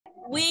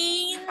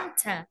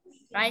winter,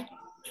 right?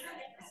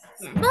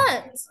 Yeah.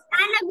 But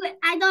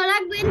I don't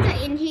like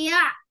winter in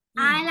here.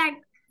 I like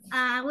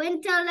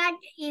winter like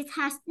it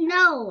has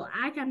snow.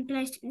 I can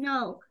play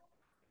snow.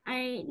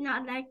 I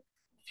not like.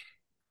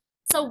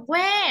 so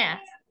where?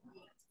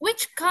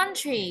 Which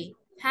country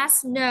has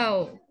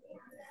snow?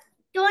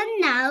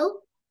 Don't know.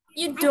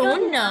 You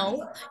don't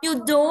know.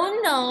 You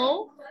don't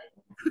know.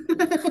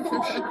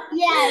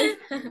 Yes.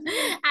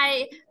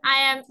 I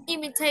am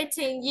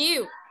imitating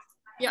you.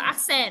 Your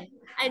accent.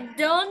 I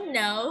don't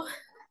know.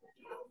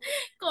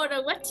 Cô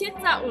đừng bắt chước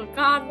giọng của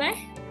con đấy.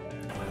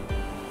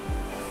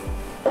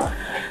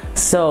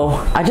 So,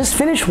 I just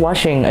finished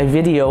watching a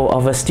video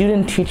of a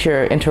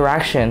student-teacher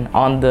interaction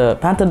on the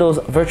Pantado's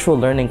virtual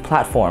learning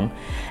platform.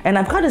 And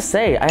I've got to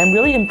say, I am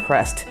really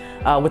impressed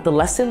with the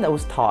lesson that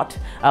was taught,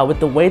 with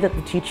the way that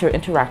the teacher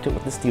interacted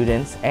with the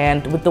students,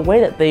 and with the way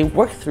that they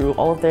worked through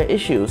all of their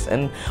issues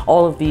and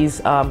all of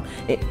these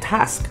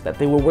tasks that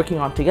they were working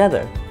on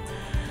together.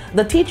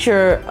 The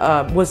teacher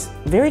was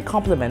very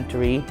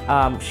complimentary.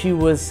 She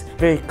was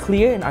very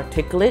clear and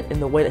articulate in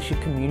the way that she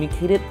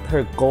communicated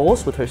her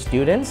goals with her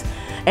students,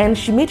 and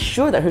she made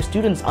sure that her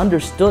students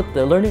understood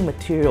the learning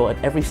material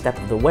at every step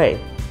of the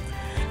way.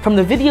 From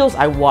the videos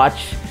I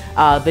watched,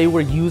 they were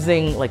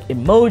using like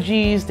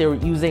emojis, they were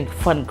using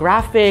fun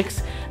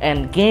graphics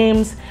and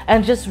games,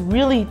 and just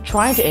really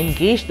trying to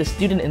engage the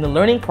student in the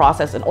learning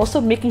process and also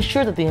making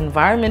sure that the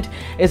environment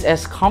is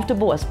as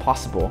comfortable as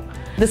possible.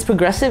 This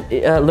progressive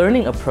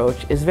learning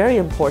approach is very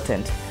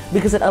important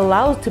because it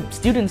allows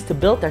students to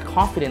build their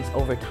confidence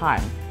over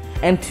time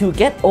and to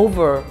get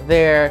over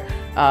their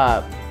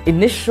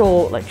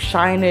initial like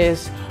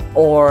shyness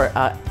or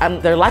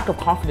and their lack of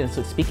confidence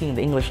with speaking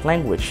the English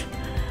language.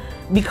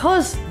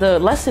 Because the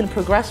lesson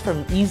progressed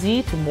from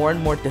easy to more and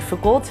more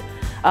difficult,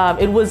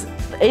 it was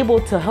able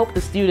to help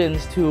the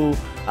students to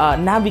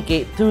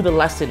navigate through the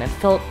lesson and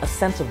felt a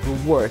sense of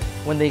reward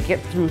when they get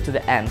through to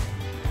the end.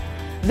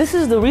 This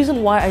is the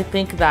reason why I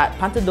think that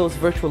Pantado's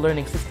virtual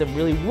learning system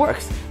really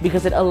works,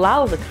 because it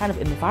allows a kind of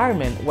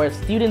environment where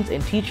students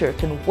and teacher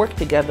can work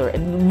together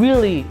and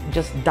really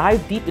just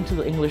dive deep into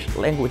the English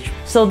language.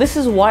 So this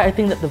is why I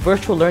think that the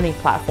virtual learning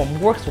platform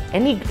works with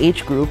any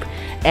age group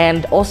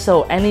and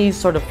also any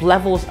sort of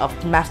levels of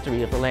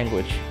mastery of the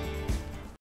language.